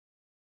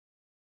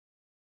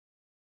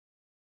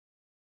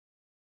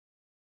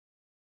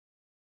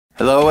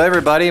Hello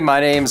everybody, my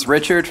name's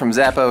Richard from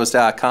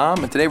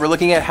Zappos.com, and today we're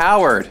looking at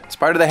Howard. It's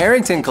part of the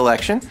Harrington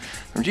collection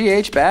from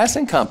G.H. Bass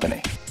 &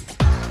 Company.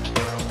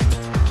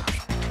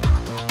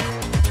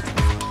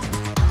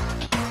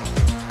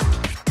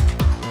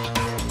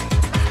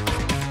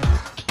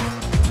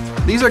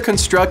 These are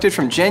constructed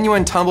from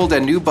genuine tumbled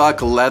and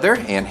nubuck leather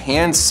and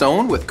hand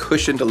sewn with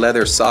cushioned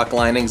leather sock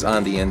linings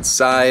on the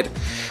inside.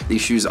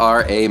 These shoes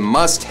are a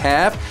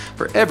must-have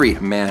for every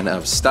man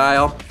of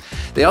style.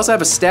 They also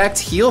have a stacked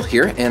heel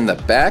here in the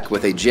back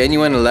with a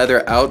genuine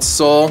leather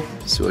outsole,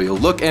 so you'll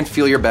look and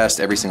feel your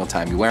best every single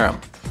time you wear them.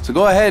 So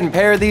go ahead and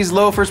pair these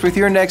loafers with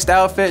your next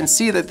outfit and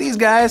see that these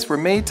guys were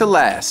made to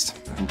last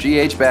from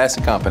G.H. Bass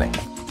 & Company.